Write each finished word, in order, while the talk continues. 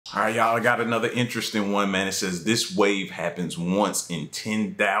All right, y'all, I got another interesting one, man. It says this wave happens once in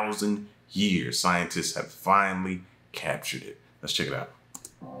 10,000 years. Scientists have finally captured it. Let's check it out.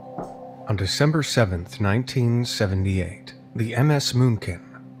 On December 7th, 1978, the MS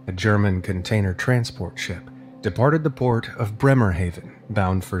München, a German container transport ship, departed the port of Bremerhaven,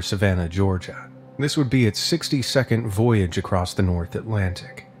 bound for Savannah, Georgia. This would be its 62nd voyage across the North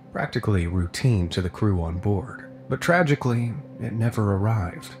Atlantic, practically routine to the crew on board. But tragically, it never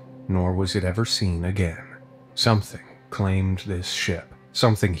arrived, nor was it ever seen again. Something claimed this ship.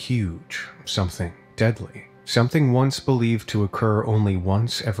 Something huge, something deadly, something once believed to occur only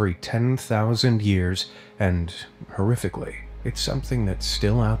once every 10,000 years, and, horrifically, it's something that's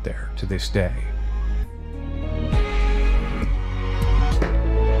still out there to this day.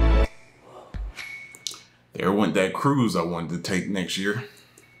 There went that cruise I wanted to take next year.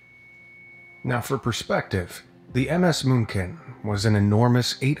 Now for perspective, the MS München was an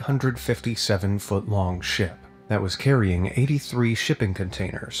enormous 857-foot-long ship that was carrying 83 shipping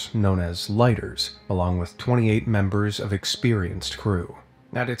containers, known as lighters, along with 28 members of experienced crew.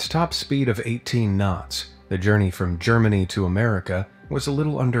 At its top speed of 18 knots, the journey from Germany to America was a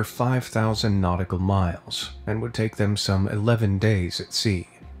little under 5,000 nautical miles, and would take them some 11 days at sea.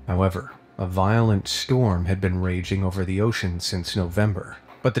 However, a violent storm had been raging over the ocean since November,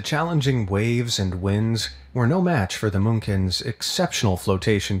 but the challenging waves and winds were no match for the München's exceptional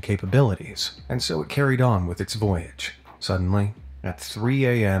flotation capabilities, and so it carried on with its voyage. Suddenly, at 3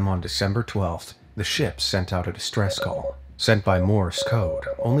 a.m. on December 12th, the ship sent out a distress call. Sent by Morse code,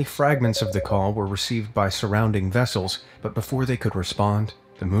 only fragments of the call were received by surrounding vessels, but before they could respond,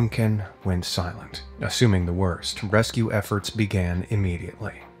 the München went silent. Assuming the worst, rescue efforts began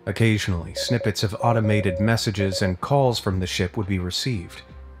immediately. Occasionally, snippets of automated messages and calls from the ship would be received.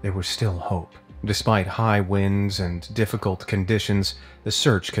 There was still hope. Despite high winds and difficult conditions, the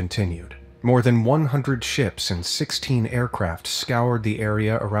search continued. More than 100 ships and 16 aircraft scoured the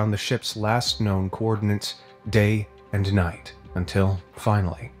area around the ship's last known coordinates day and night, until,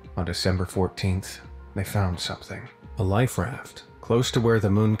 finally, on December 14th, they found something. A life raft, close to where the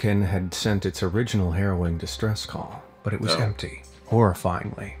München had sent its original harrowing distress call, but it was empty.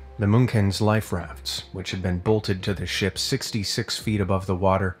 Horrifyingly, the München's life rafts, which had been bolted to the ship 66 feet above the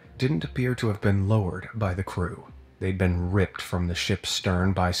water, didn't appear to have been lowered by the crew. They'd been ripped from the ship's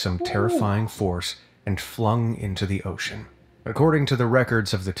stern by some terrifying force and flung into the ocean. According to the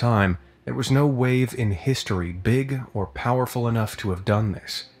records of the time, there was no wave in history big or powerful enough to have done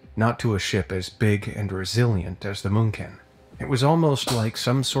this, not to a ship as big and resilient as the München. It was almost like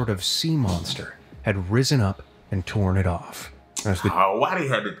some sort of sea monster had risen up and torn it off. Why they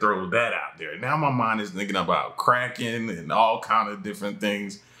had to throw that out there? Now my mind is thinking about Kraken and all kind of different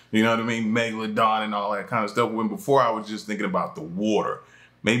things. You know what I mean? Megalodon and all that kind of stuff. When before I was just thinking about the water,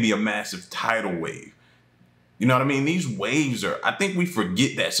 maybe a massive tidal wave. You know what I mean? These waves are, I think we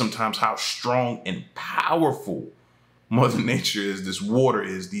forget that sometimes how strong and powerful Mother Nature is, this water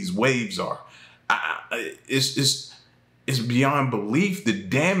is, these waves are. It's beyond belief the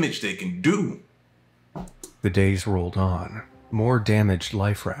damage they can do. The days rolled on. More damaged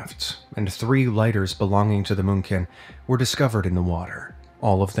life rafts, and 3 lighters belonging to the München were discovered in the water,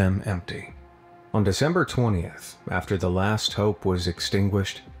 all of them empty. On December 20th, after the last hope was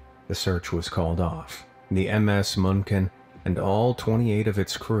extinguished, the search was called off. The MS München and all 28 of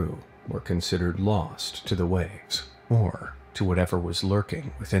its crew were considered lost to the waves, or to whatever was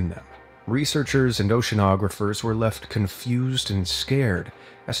lurking within them. Researchers and oceanographers were left confused and scared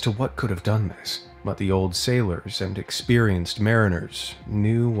as to what could have done this. But the old sailors and experienced mariners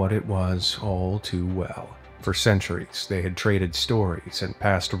knew what it was all too well. For centuries, they had traded stories and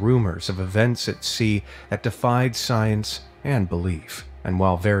passed rumors of events at sea that defied science and belief, and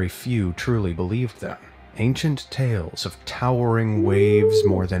while very few truly believed them, ancient tales of towering waves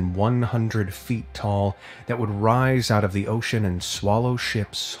more than 100 feet tall that would rise out of the ocean and swallow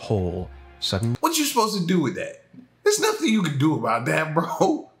ships whole suddenly... What you supposed to do with that? There's nothing you can do about that,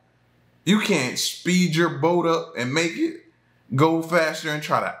 bro. You can't speed your boat up and make it go faster and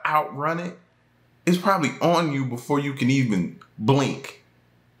try to outrun it. It's probably on you before you can even blink.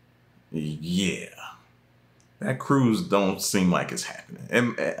 Yeah. That cruise don't seem like it's happening.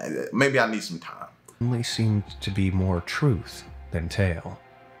 And maybe I need some time. Only seemed to be more truth than tale.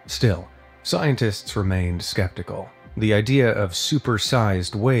 Still, scientists remained skeptical. The idea of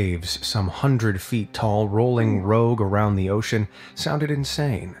supersized waves some 100 feet tall rolling rogue around the ocean sounded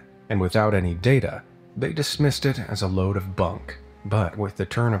insane. And without any data, they dismissed it as a load of bunk. But with the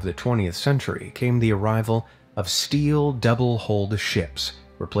turn of the 20th century came the arrival of steel double-hulled ships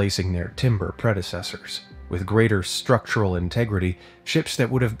replacing their timber predecessors. With greater structural integrity, ships that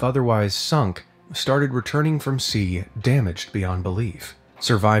would have otherwise sunk started returning from sea damaged beyond belief.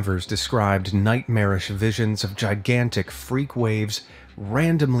 Survivors described nightmarish visions of gigantic freak waves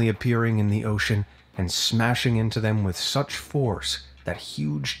randomly appearing in the ocean and smashing into them with such force that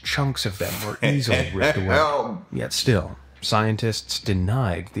huge chunks of them were easily ripped away. Yet still, scientists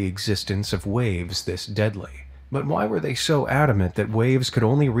denied the existence of waves this deadly. But why were they so adamant that waves could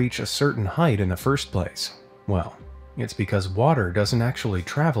only reach a certain height in the first place? Well, it's because water doesn't actually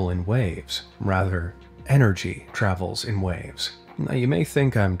travel in waves. Rather, energy travels in waves. Now, you may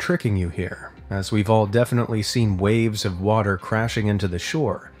think I'm tricking you here, as we've all definitely seen waves of water crashing into the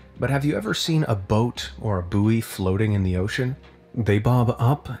shore, but have you ever seen a boat or a buoy floating in the ocean? They bob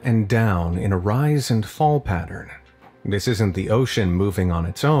up and down in a rise and fall pattern. This isn't the ocean moving on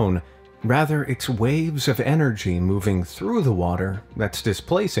its own, rather it's waves of energy moving through the water that's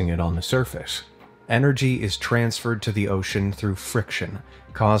displacing it on the surface. Energy is transferred to the ocean through friction,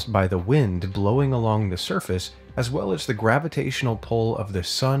 caused by the wind blowing along the surface as well as the gravitational pull of the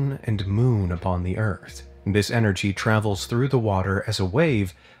sun and moon upon the earth. This energy travels through the water as a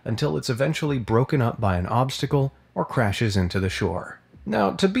wave until it's eventually broken up by an obstacle or crashes into the shore.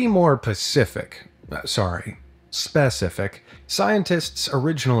 Now, to be more specific, scientists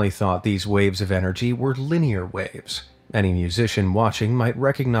originally thought these waves of energy were linear waves. Any musician watching might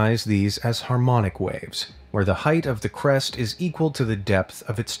recognize these as harmonic waves, where the height of the crest is equal to the depth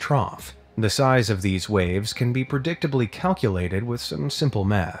of its trough. The size of these waves can be predictably calculated with some simple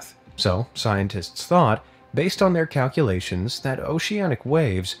math. So, scientists thought, based on their calculations, that oceanic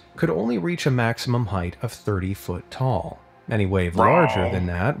waves could only reach a maximum height of 30 foot tall. Any wave larger than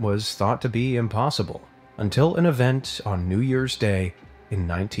that was thought to be impossible, until an event on New Year's Day in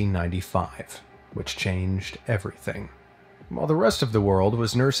 1995, which changed everything. While the rest of the world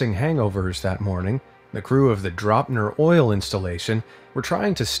was nursing hangovers that morning, the crew of the Dropner oil installation were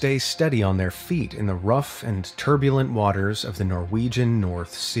trying to stay steady on their feet in the rough and turbulent waters of the Norwegian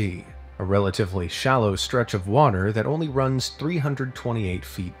North Sea, a relatively shallow stretch of water that only runs 328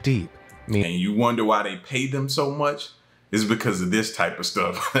 feet deep. And you wonder why they pay them so much? It's because of this type of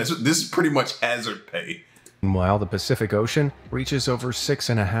stuff. This is pretty much hazard pay. Meanwhile, the Pacific Ocean reaches over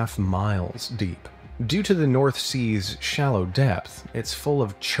 6.5 miles deep. Due to the North Sea's shallow depth, it's full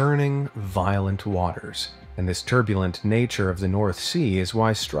of churning, violent waters. And this turbulent nature of the North Sea is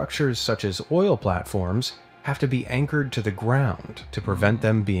why structures such as oil platforms have to be anchored to the ground to prevent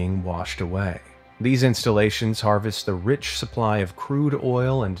them being washed away. These installations harvest the rich supply of crude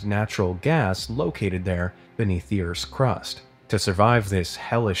oil and natural gas located there beneath the Earth's crust. To survive this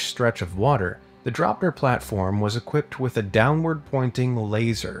hellish stretch of water, the Dropner platform was equipped with a downward-pointing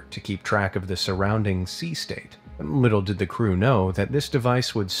laser to keep track of the surrounding sea state. Little did the crew know that this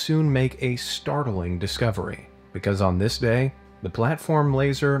device would soon make a startling discovery, because on this day, the platform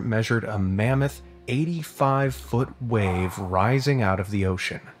laser measured a mammoth 85-foot wave rising out of the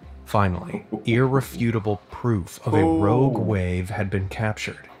ocean. Finally, irrefutable proof of a rogue wave had been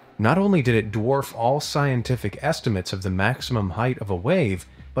captured. Not only did it dwarf all scientific estimates of the maximum height of a wave,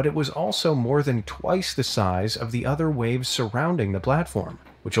 but it was also more than twice the size of the other waves surrounding the platform,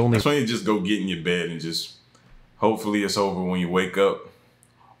 which only— That's when you just go get in your bed and just, hopefully it's over when you wake up,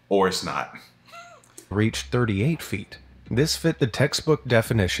 or it's not. Reached 38 feet. This fit the textbook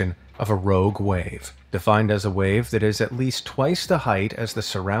definition of a rogue wave, defined as a wave that is at least twice the height as the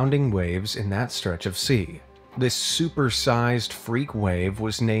surrounding waves in that stretch of sea. This super-sized freak wave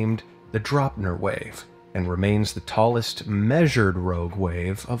was named the Dropner wave, and remains the tallest measured rogue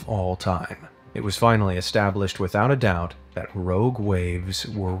wave of all time. It was finally established without a doubt that rogue waves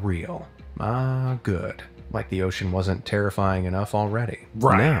were real. Ah, good. Like the ocean wasn't terrifying enough already.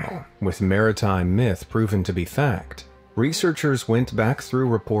 Right. Now, with maritime myth proven to be fact, researchers went back through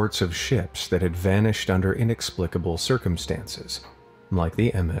reports of ships that had vanished under inexplicable circumstances, like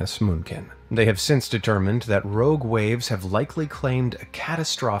the MS Munken. They have since determined that rogue waves have likely claimed a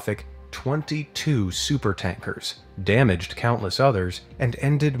catastrophic 22 supertankers, damaged countless others, and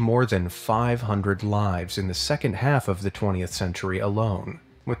ended more than 500 lives in the second half of the 20th century alone.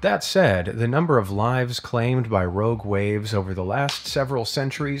 With that said, the number of lives claimed by rogue waves over the last several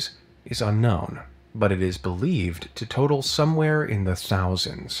centuries is unknown, but it is believed to total somewhere in the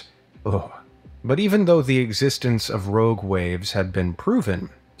thousands. Ugh. But even though the existence of rogue waves had been proven,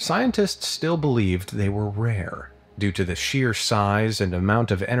 scientists still believed they were rare. Due to the sheer size and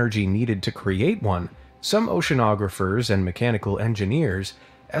amount of energy needed to create one, some oceanographers and mechanical engineers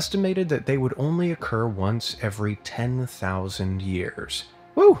estimated that they would only occur once every 10,000 years.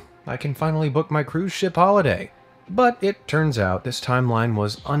 Woo! I can finally book my cruise ship holiday. But it turns out this timeline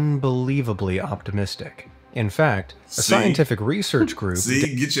was unbelievably optimistic. In fact, a scientific research group...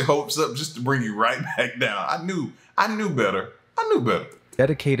 See, get your hopes up just to bring you right back down. I knew better. I knew better.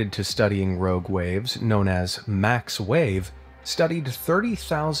 Dedicated to studying rogue waves, known as Max Wave, studied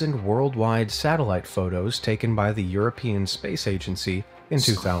 30,000 worldwide satellite photos taken by the European Space Agency in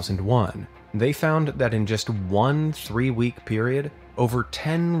 2001. They found that in just one 3-week period, over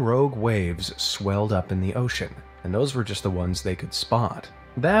 10 rogue waves swelled up in the ocean, and those were just the ones they could spot.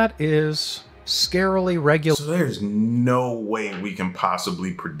 That is scarily regular. So there's no way we can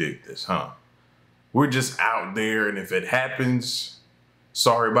possibly predict this, huh? We're just out there, and if it happens,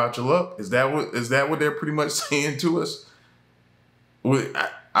 sorry about your luck. Is that what they're pretty much saying to us?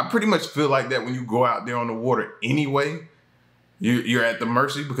 I pretty much feel like that when you go out there on the water anyway. You're at the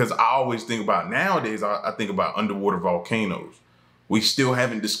mercy, because I always think about, nowadays, I think about underwater volcanoes. We still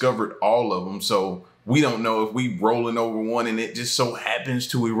haven't discovered all of them, so we don't know if we rolling over one and it just so happens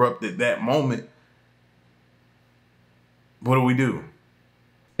to erupt at that moment. What do we do?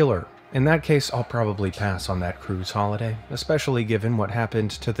 Killer. In that case, I'll probably pass on that cruise holiday, especially given what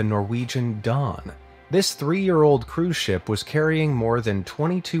happened to the Norwegian Dawn. This 3-year-old cruise ship was carrying more than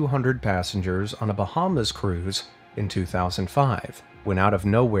 2,200 passengers on a Bahamas cruise in 2005, when out of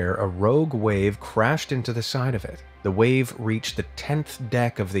nowhere a rogue wave crashed into the side of it. The wave reached the 10th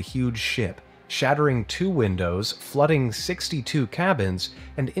deck of the huge ship, shattering 2 windows, flooding 62 cabins,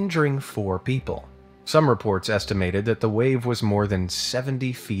 and injuring 4 people. Some reports estimated that the wave was more than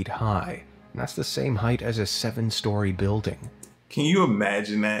 70 feet high, and that's the same height as a 7-story building. Can you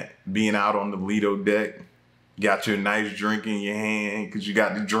imagine that, being out on the Lido deck? Got your nice drink in your hand because you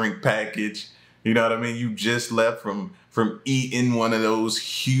got the drink package. You know what I mean? You just left from eating one of those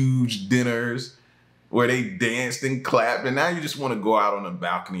huge dinners where they danced and clapped, and now you just want to go out on the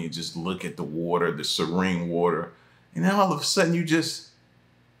balcony and just look at the water, the serene water, and then all of a sudden you just,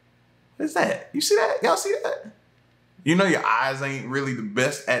 what is that? You see that? Y'all see that? You know your eyes ain't really the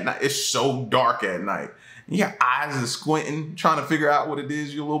best at night. It's so dark at night. Your eyes are squinting, trying to figure out what it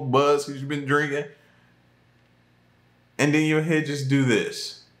is. You're a little buzzed because you've been drinking. And then your head just do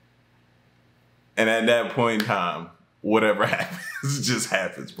this. And at that point in time, whatever happens, just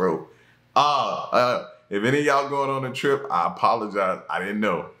happens, bro. If any of y'all going on a trip, I apologize. I didn't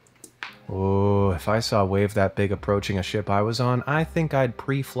know. Oh, if I saw a wave that big approaching a ship I was on, I think I'd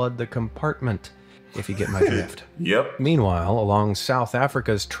pre-flood the compartment, if you get my drift. Yep. Meanwhile, along South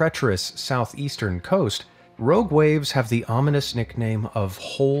Africa's treacherous southeastern coast, rogue waves have the ominous nickname of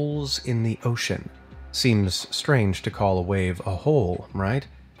holes in the ocean. Seems strange to call a wave a hole, right?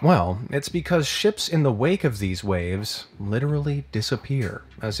 Well, it's because ships in the wake of these waves literally disappear,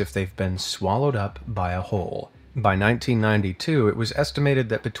 as if they've been swallowed up by a hole. By 1992, it was estimated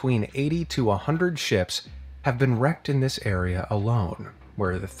that between 80 to 100 ships have been wrecked in this area alone,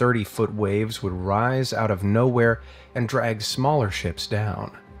 where the 30-foot waves would rise out of nowhere and drag smaller ships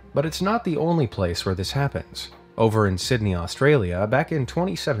down. But it's not the only place where this happens. Over in Sydney, Australia, back in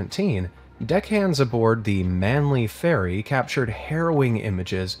 2017, deckhands aboard the Manly ferry captured harrowing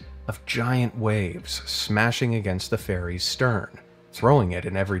images of giant waves smashing against the ferry's stern, throwing it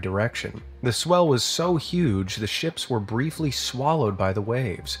in every direction. The swell was so huge the ships were briefly swallowed by the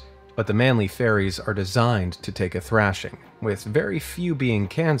waves, but the Manly ferries are designed to take a thrashing, with very few being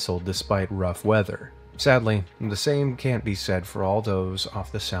cancelled despite rough weather. Sadly, the same can't be said for all those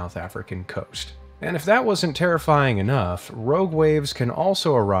off the South African coast. And if that wasn't terrifying enough, rogue waves can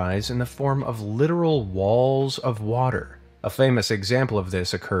also arise in the form of literal walls of water. A famous example of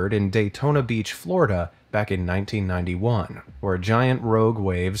this occurred in Daytona Beach, Florida, back in 1991, where a giant rogue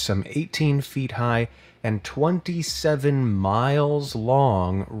wave some 18 feet high and 27 miles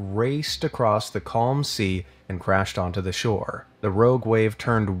long raced across the calm sea and crashed onto the shore. The rogue wave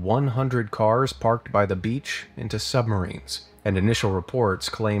turned 100 cars parked by the beach into submarines, and initial reports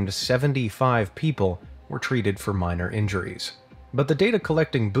claimed 75 people were treated for minor injuries. But the data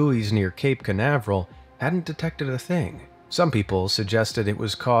collecting buoys near Cape Canaveral hadn't detected a thing. Some people suggested it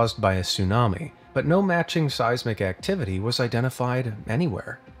was caused by a tsunami, but no matching seismic activity was identified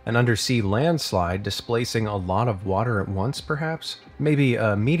anywhere. An undersea landslide displacing a lot of water at once, perhaps? Maybe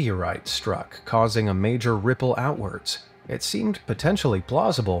a meteorite struck, causing a major ripple outwards. It seemed potentially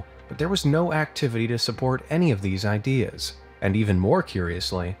plausible, but there was no activity to support any of these ideas. And even more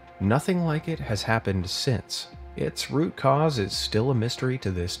curiously, nothing like it has happened since. Its root cause is still a mystery to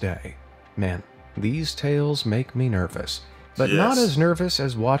this day. Man, these tales make me nervous, but yes, not as nervous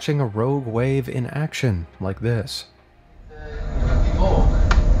as watching a rogue wave in action like this.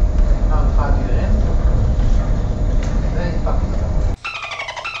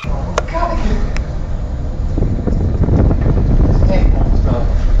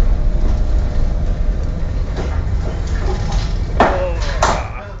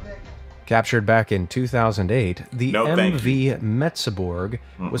 Captured back in 2008, the No, thank MV Metzeborg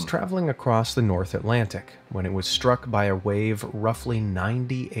was traveling across the North Atlantic when it was struck by a wave roughly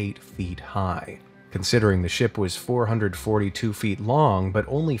 98 feet high. Considering the ship was 442 feet long but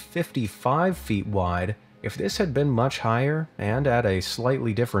only 55 feet wide, if this had been much higher and at a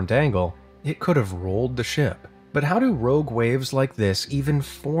slightly different angle, it could have rolled the ship. But how do rogue waves like this even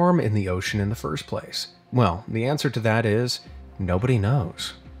form in the ocean in the first place? Well, the answer to that is nobody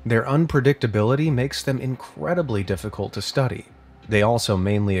knows. Their unpredictability makes them incredibly difficult to study. They also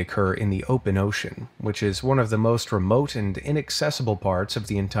mainly occur in the open ocean, which is one of the most remote and inaccessible parts of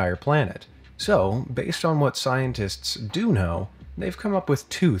the entire planet. So, based on what scientists do know, they've come up with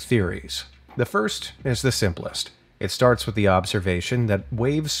two theories. The first is the simplest. It starts with the observation that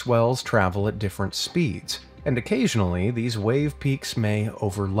wave swells travel at different speeds, and occasionally these wave peaks may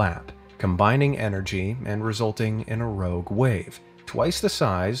overlap, combining energy and resulting in a rogue wave, twice the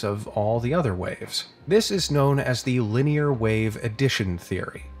size of all the other waves. This is known as the linear wave addition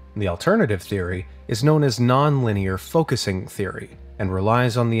theory. The alternative theory is known as nonlinear focusing theory, and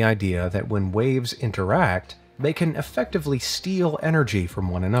relies on the idea that when waves interact, they can effectively steal energy from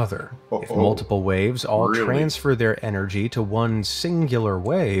one another. If multiple waves all transfer their energy to one singular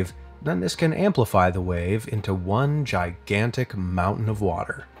wave, then this can amplify the wave into one gigantic mountain of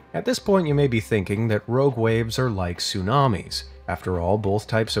water. At this point, you may be thinking that rogue waves are like tsunamis. After all, both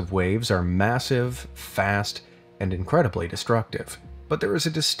types of waves are massive, fast, and incredibly destructive. But there is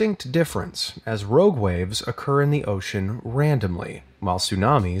a distinct difference, as rogue waves occur in the ocean randomly, while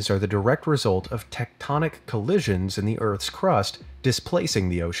tsunamis are the direct result of tectonic collisions in the Earth's crust displacing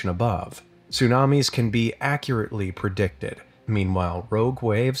the ocean above. Tsunamis can be accurately predicted. Meanwhile, rogue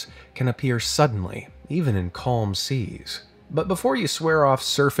waves can appear suddenly, even in calm seas. But before you swear off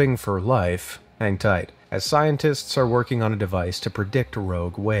surfing for life, hang tight, as scientists are working on a device to predict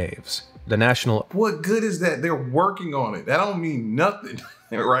rogue waves. The National... What good is that? They're working on it. That don't mean nothing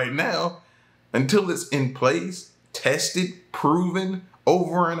right now. Until it's in place, tested, proven,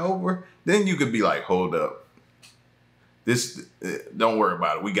 over and over, then you could be like, hold up. This, don't worry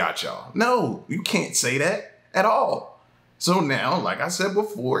about it. We got y'all. No, you can't say that at all. So now, like I said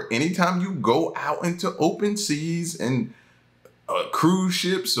before, anytime you go out into open seas and cruise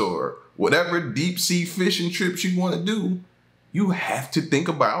ships or whatever deep sea fishing trips you want to do, you have to think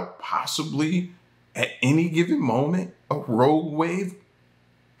about possibly at any given moment, a rogue wave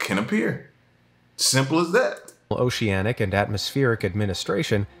can appear. Simple as that. Oceanic and Atmospheric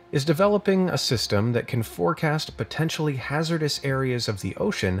Administration is developing a system that can forecast potentially hazardous areas of the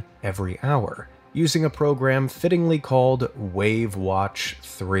ocean every hour, using a program fittingly called Wave Watch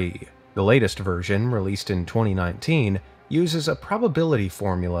 3. The latest version, released in 2019, uses a probability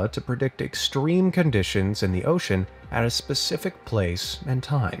formula to predict extreme conditions in the ocean at a specific place and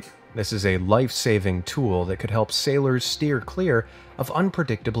time. This is a life-saving tool that could help sailors steer clear of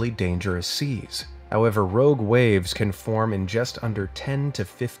unpredictably dangerous seas. However, rogue waves can form in just under 10 to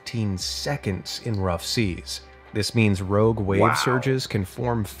 15 seconds in rough seas. This means rogue wave surges can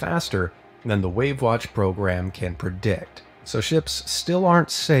form faster than the Wave Watch program can predict. So ships still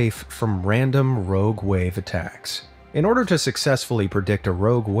aren't safe from random rogue wave attacks. In order to successfully predict a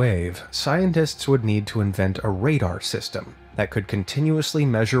rogue wave, scientists would need to invent a radar system that could continuously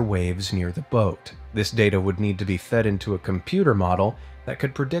measure waves near the boat. This data would need to be fed into a computer model that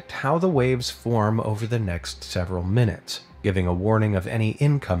could predict how the waves form over the next several minutes, giving a warning of any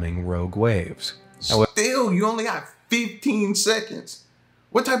incoming rogue waves. Still, you only got 15 seconds.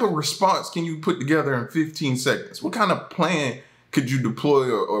 What type of response can you put together in 15 seconds? What kind of plan could you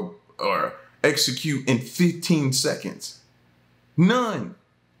deploy or execute in 15 seconds? None.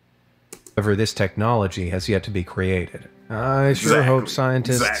 However, this technology has yet to be created. I sure hope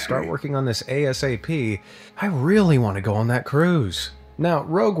scientists start working on this ASAP. I really want to go on that cruise. Now,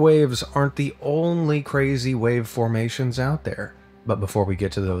 rogue waves aren't the only crazy wave formations out there. But before we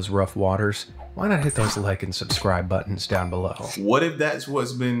get to those rough waters, why not hit those like and subscribe buttons down below? What if that's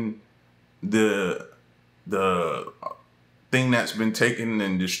what's been the thing that's been taking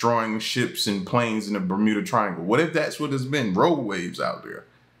and destroying ships and planes in the Bermuda Triangle? What if that's what has been? Rogue waves out there.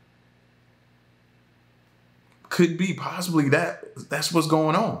 Could be possibly that's what's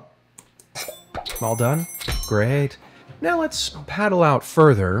going on. All done? Great. Now let's paddle out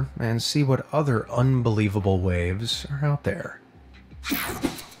further and see what other unbelievable waves are out there.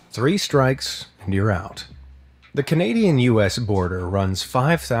 3 strikes and you're out. The Canadian-US border runs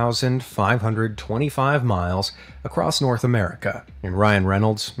 5,525 miles across North America, and Ryan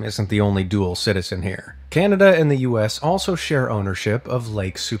Reynolds isn't the only dual citizen here. Canada and the US also share ownership of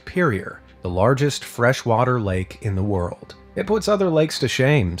Lake Superior, the largest freshwater lake in the world. It puts other lakes to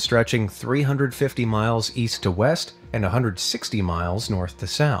shame, stretching 350 miles east to west and 160 miles north to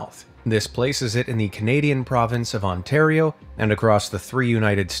south. This places it in the Canadian province of Ontario and across the 3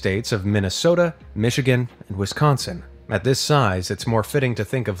 United States of Minnesota, Michigan, and Wisconsin. At this size, it's more fitting to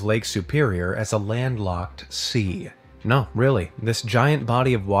think of Lake Superior as a landlocked sea. No, really, this giant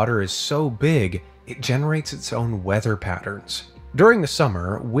body of water is so big, it generates its own weather patterns. During the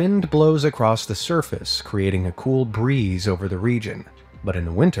summer, wind blows across the surface, creating a cool breeze over the region. But in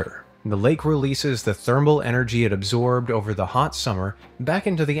the winter, the lake releases the thermal energy it absorbed over the hot summer back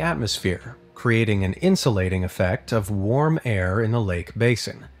into the atmosphere, creating an insulating effect of warm air in the lake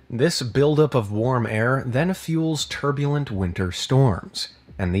basin. This buildup of warm air then fuels turbulent winter storms,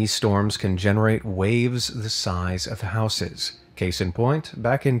 and these storms can generate waves the size of houses. Case in point,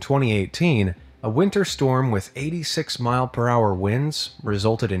 back in 2018, a winter storm with 86-mile-per-hour winds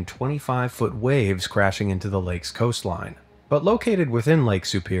resulted in 25-foot waves crashing into the lake's coastline. But located within Lake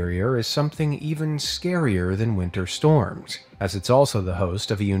Superior is something even scarier than winter storms, as it's also the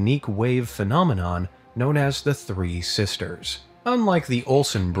host of a unique wave phenomenon known as the Three Sisters. Unlike the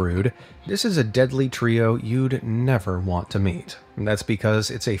Olsen brood, this is a deadly trio you'd never want to meet. And that's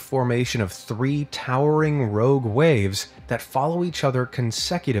because it's a formation of 3 towering rogue waves that follow each other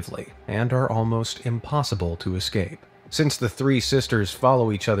consecutively and are almost impossible to escape. Since the Three Sisters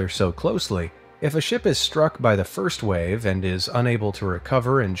follow each other so closely, if a ship is struck by the first wave and is unable to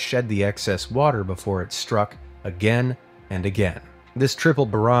recover and shed the excess water before it's struck again and again, this triple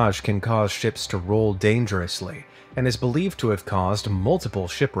barrage can cause ships to roll dangerously, and is believed to have caused multiple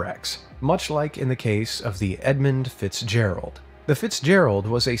shipwrecks, much like in the case of the Edmund Fitzgerald. The Fitzgerald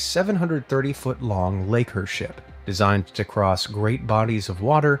was a 730-foot-long Laker ship, designed to cross great bodies of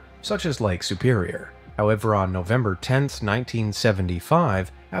water such as Lake Superior. However, on November 10,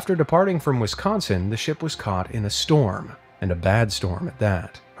 1975, after departing from Wisconsin, the ship was caught in a storm, and a bad storm at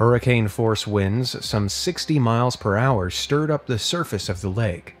that. Hurricane-force winds, some 60 miles per hour, stirred up the surface of the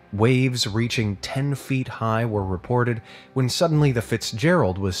lake. Waves reaching 10 feet high were reported when suddenly the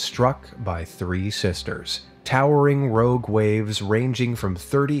Fitzgerald was struck by 3 sisters, towering rogue waves ranging from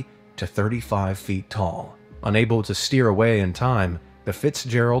 30 to 35 feet tall. Unable to steer away in time, the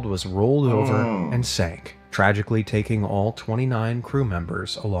Fitzgerald was rolled over and sank, tragically taking all 29 crew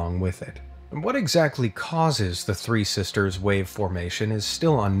members along with it. What exactly causes the Three Sisters wave formation is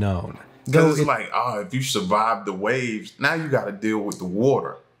still unknown. Because it's like, if you survive the waves, now you got to deal with the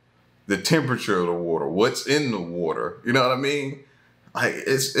water. The temperature of the water, what's in the water, you know what I mean? Like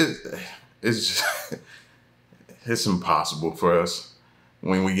it's just it's impossible for us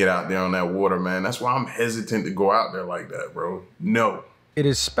when we get out there on that water, man. That's why I'm hesitant to go out there like that, bro. No. It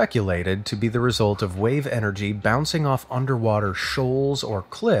is speculated to be the result of wave energy bouncing off underwater shoals or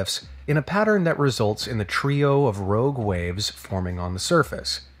cliffs in a pattern that results in the trio of rogue waves forming on the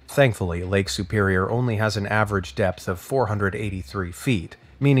surface. Thankfully, Lake Superior only has an average depth of 483 feet,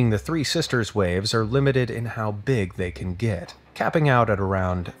 meaning the Three Sisters waves are limited in how big they can get, capping out at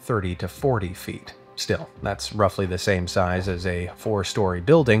around 30 to 40 feet. Still, that's roughly the same size as a 4-story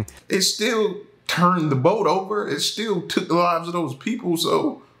building. It still turned the boat over. It still took the lives of those people,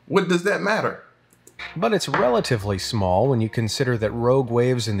 so what does that matter? But it's relatively small when you consider that rogue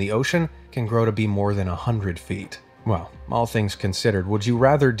waves in the ocean can grow to be more than 100 feet. Well, all things considered, would you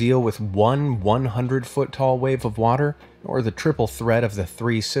rather deal with one 100-foot-tall wave of water, or the triple threat of the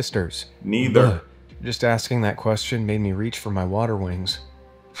Three Sisters? Neither. Ugh. Just asking that question made me reach for my water wings.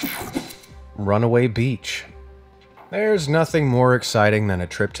 Runaway Beach. There's nothing more exciting than a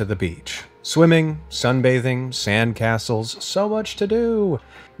trip to the beach. Swimming, sunbathing, sand castles, so much to do.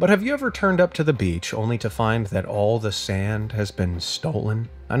 But have you ever turned up to the beach only to find that all the sand has been stolen?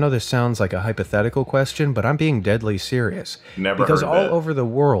 I know this sounds like a hypothetical question, but I'm being deadly serious. Never because heard all that. over the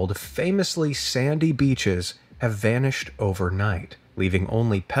world, famously sandy beaches have vanished overnight, leaving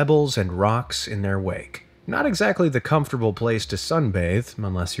only pebbles and rocks in their wake. Not exactly the comfortable place to sunbathe,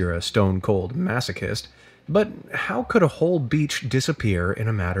 unless you're a stone-cold masochist, but how could a whole beach disappear in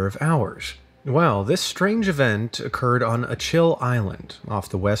a matter of hours? Well, this strange event occurred on Achill Island, off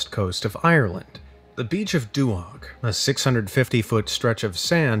the west coast of Ireland. The beach of Duog, a 650-foot stretch of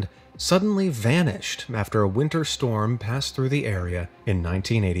sand, suddenly vanished after a winter storm passed through the area in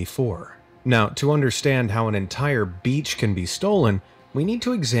 1984. Now, to understand how an entire beach can be stolen, we need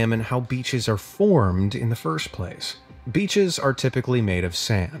to examine how beaches are formed in the first place. Beaches are typically made of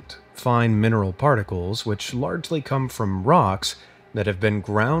sand, fine mineral particles which largely come from rocks that have been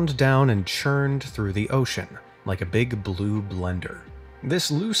ground down and churned through the ocean, like a big blue blender. This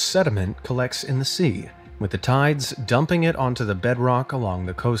loose sediment collects in the sea, with the tides dumping it onto the bedrock along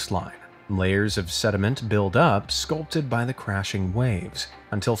the coastline. Layers of sediment build up, sculpted by the crashing waves,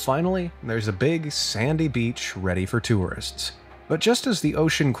 until finally there's a big, sandy beach ready for tourists. But just as the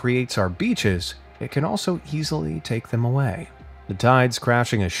ocean creates our beaches, it can also easily take them away. The tides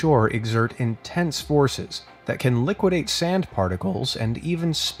crashing ashore exert intense forces that can liquidate sand particles and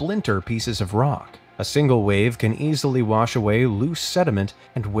even splinter pieces of rock. A single wave can easily wash away loose sediment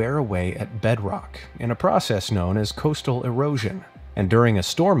and wear away at bedrock, in a process known as coastal erosion. And during a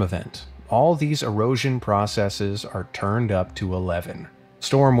storm event, all these erosion processes are turned up to 11.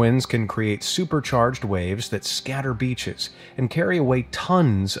 Storm winds can create supercharged waves that scatter beaches and carry away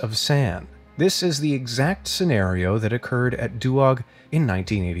tons of sand. This is the exact scenario that occurred at Duog in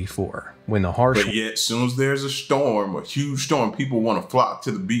 1984, when the harsh... But yet, as soon as there's a storm, a huge storm, people want to flock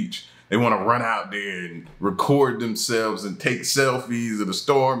to the beach. They want to run out there and record themselves and take selfies of the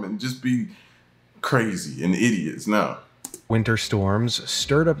storm and just be crazy and idiots now. Winter storms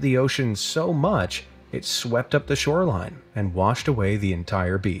stirred up the ocean so much, it swept up the shoreline and washed away the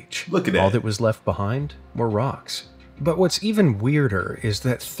entire beach. Look at that. All that was left behind were rocks. But what's even weirder is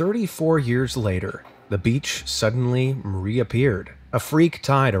that 34 years later, the beach suddenly reappeared. A freak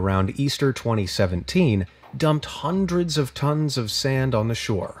tide around Easter 2017 dumped hundreds of tons of sand on the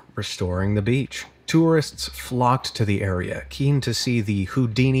shore, restoring the beach. Tourists flocked to the area, keen to see the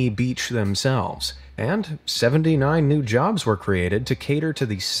Houdini beach themselves, and 79 new jobs were created to cater to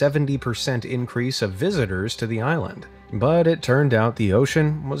the 70% increase of visitors to the island. But it turned out the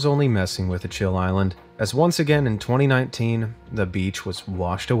ocean was only messing with the chill island, as once again in 2019, the beach was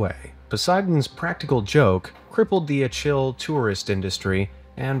washed away. Poseidon's practical joke crippled the chill tourist industry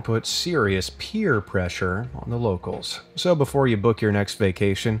and put serious peer pressure on the locals. So before you book your next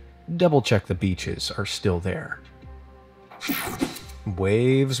vacation, double check the beaches are still there.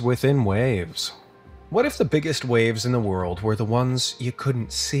 Waves within waves. What if the biggest waves in the world were the ones you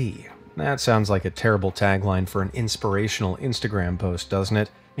couldn't see? That sounds like a terrible tagline for an inspirational Instagram post, doesn't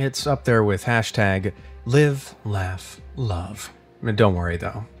it? It's up there with hashtag live, laugh, love. Don't worry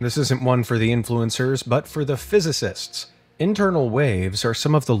though, this isn't one for the influencers, but for the physicists. Internal waves are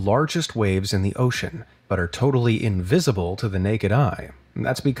some of the largest waves in the ocean, but are totally invisible to the naked eye.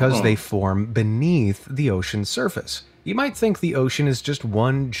 That's because they form beneath the ocean's surface. You might think the ocean is just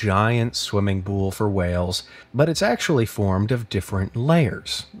one giant swimming pool for whales, but it's actually formed of different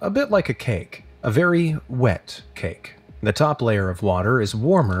layers, a bit like a cake, a very wet cake. The top layer of water is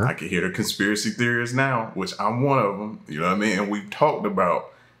warmer. I can hear the conspiracy theorists now, which I'm one of them, you know what I mean? And we've talked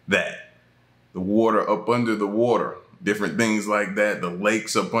about that. The water up under the water, different things like that, the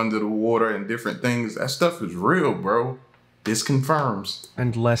lakes up under the water and different things. That stuff is real, bro. This confirms.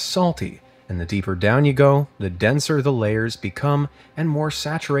 And less salty. And the deeper down you go, the denser the layers become and more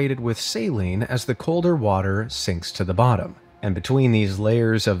saturated with saline as the colder water sinks to the bottom. And between these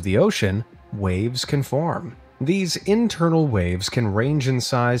layers of the ocean, waves can form. These internal waves can range in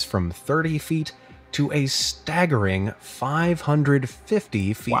size from 30 feet to a staggering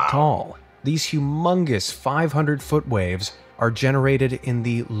 550 feet tall. These humongous 500-foot waves are generated in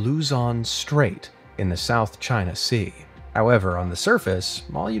the Luzon Strait in the South China Sea. However, on the surface,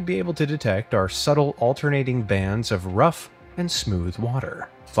 all you'd be able to detect are subtle alternating bands of rough and smooth water.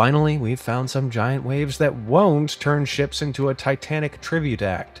 Finally, we've found some giant waves that won't turn ships into a Titanic tribute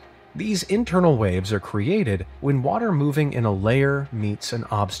act. These internal waves are created when water moving in a layer meets an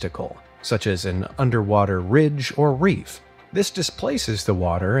obstacle, such as an underwater ridge or reef. This displaces the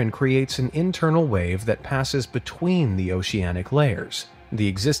water and creates an internal wave that passes between the oceanic layers. The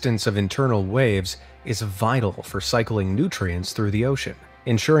existence of internal waves is vital for cycling nutrients through the ocean,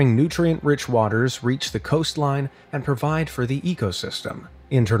 ensuring nutrient-rich waters reach the coastline and provide for the ecosystem.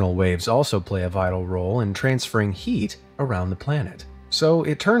 Internal waves also play a vital role in transferring heat around the planet. So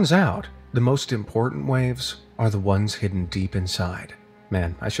it turns out, the most important waves are the ones hidden deep inside.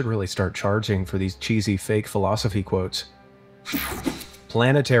 Man, I should really start charging for these cheesy fake philosophy quotes.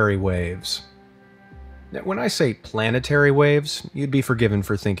 Planetary waves. Now, when I say planetary waves, you'd be forgiven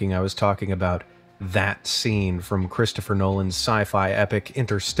for thinking I was talking about that scene from Christopher Nolan's sci-fi epic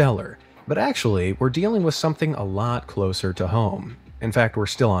Interstellar, but actually, we're dealing with something a lot closer to home. In fact, we're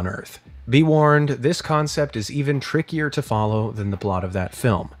still on Earth. Be warned, this concept is even trickier to follow than the plot of that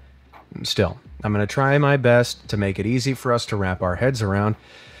film. Still, I'm going to try my best to make it easy for us to wrap our heads around.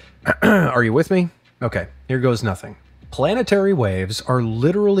 Are you with me? Okay, here goes nothing. Planetary waves are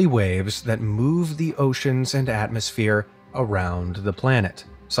literally waves that move the oceans and atmosphere around the planet.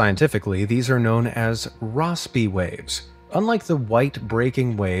 Scientifically, these are known as Rossby waves. Unlike the white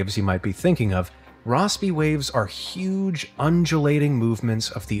breaking waves you might be thinking of, Rossby waves are huge, undulating movements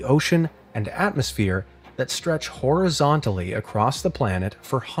of the ocean and atmosphere that stretch horizontally across the planet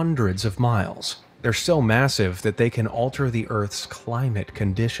for hundreds of miles. They're so massive that they can alter the Earth's climate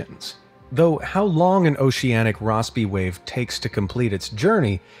conditions. Though how long an oceanic Rossby wave takes to complete its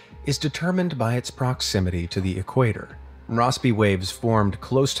journey is determined by its proximity to the equator. Rossby waves formed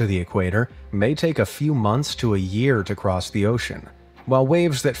close to the equator may take a few months to a year to cross the ocean, while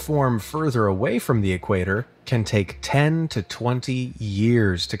waves that form further away from the equator can take 10 to 20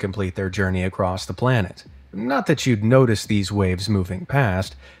 years to complete their journey across the planet. Not that you'd notice these waves moving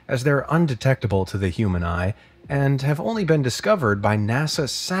past, as they're undetectable to the human eye and have only been discovered by NASA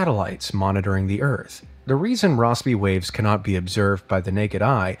satellites monitoring the Earth. The reason Rossby waves cannot be observed by the naked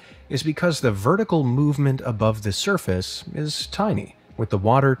eye is because the vertical movement above the surface is tiny, with the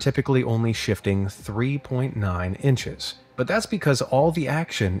water typically only shifting 3.9 inches. But that's because all the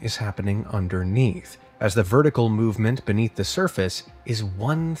action is happening underneath, as the vertical movement beneath the surface is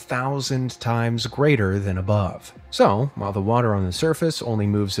 1,000 times greater than above. So, while the water on the surface only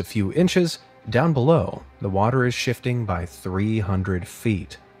moves a few inches, down below, the water is shifting by 300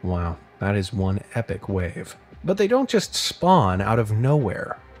 feet. Wow, that is one epic wave. But they don't just spawn out of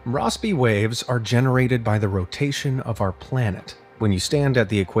nowhere. Rossby waves are generated by the rotation of our planet. When you stand at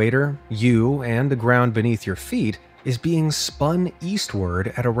the equator, you and the ground beneath your feet is being spun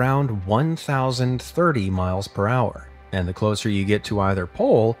eastward at around 1,030 miles per hour. And the closer you get to either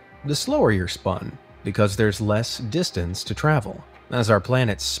pole, the slower you're spun, because there's less distance to travel. As our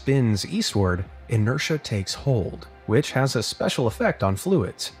planet spins eastward, inertia takes hold, which has a special effect on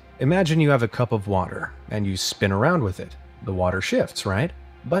fluids. Imagine you have a cup of water, and you spin around with it. The water shifts, right?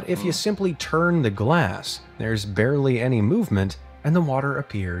 But if you simply turn the glass, there's barely any movement, and the water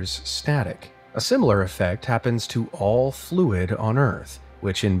appears static. A similar effect happens to all fluid on Earth,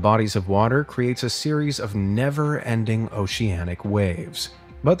 which in bodies of water creates a series of never-ending oceanic waves.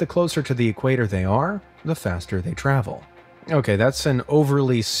 But the closer to the equator they are, the faster they travel. Okay, that's an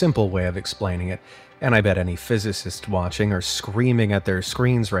overly simple way of explaining it, and I bet any physicists watching are screaming at their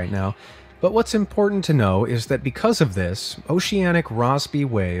screens right now. But what's important to know is that because of this, oceanic Rossby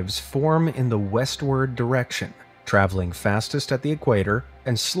waves form in the westward direction, traveling fastest at the equator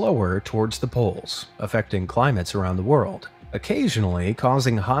and slower towards the poles, affecting climates around the world, occasionally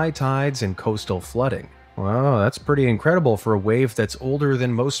causing high tides and coastal flooding. Wow, that's pretty incredible for a wave that's older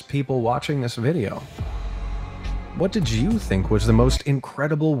than most people watching this video. What did you think was the most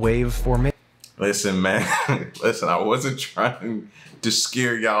incredible wave formation? Listen, man. Listen, I wasn't trying to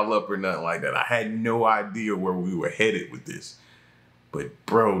scare y'all up or nothing like that. I had no idea where we were headed with this. But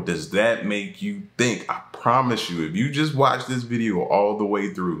bro, does that make you think? I promise you, if you just watch this video all the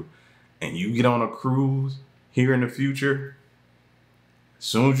way through and you get on a cruise here in the future, as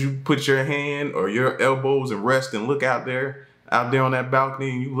soon as you put your hand or your elbows and rest and look out there on that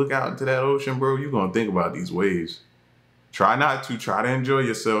balcony and you look out into that ocean, bro, you're going to think about these waves. Try not to. Try to enjoy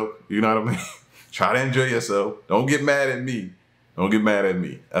yourself. You know what I mean? Try to enjoy yourself. Don't get mad at me. Don't get mad at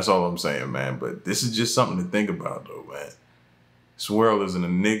me. That's all I'm saying, man. But this is just something to think about, though, man. This world is an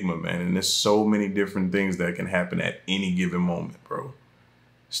enigma, man. And there's so many different things that can happen at any given moment, bro.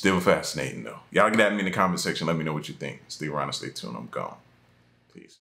 Still fascinating, though. Y'all get at me in the comment section. Let me know what you think. Stay around and stay tuned. I'm gone.